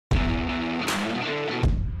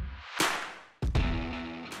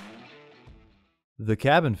The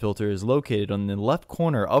cabin filter is located on the left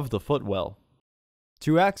corner of the footwell.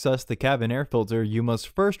 To access the cabin air filter, you must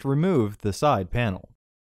first remove the side panel.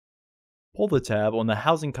 Pull the tab on the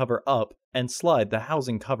housing cover up and slide the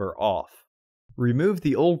housing cover off. Remove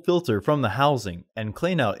the old filter from the housing and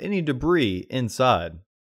clean out any debris inside.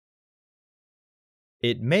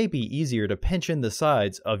 It may be easier to pinch in the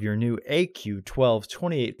sides of your new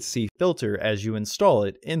AQ1228C filter as you install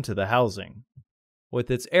it into the housing, with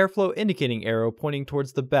its airflow indicating arrow pointing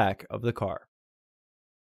towards the back of the car.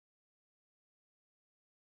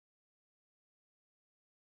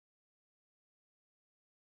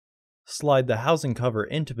 Slide the housing cover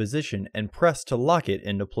into position and press to lock it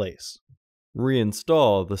into place.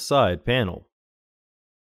 Reinstall the side panel.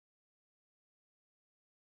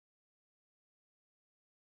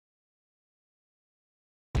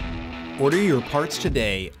 Order your parts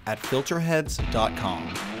today at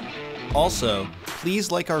filterheads.com. Also,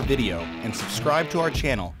 please like our video and subscribe to our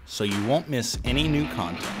channel so you won't miss any new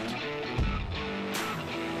content.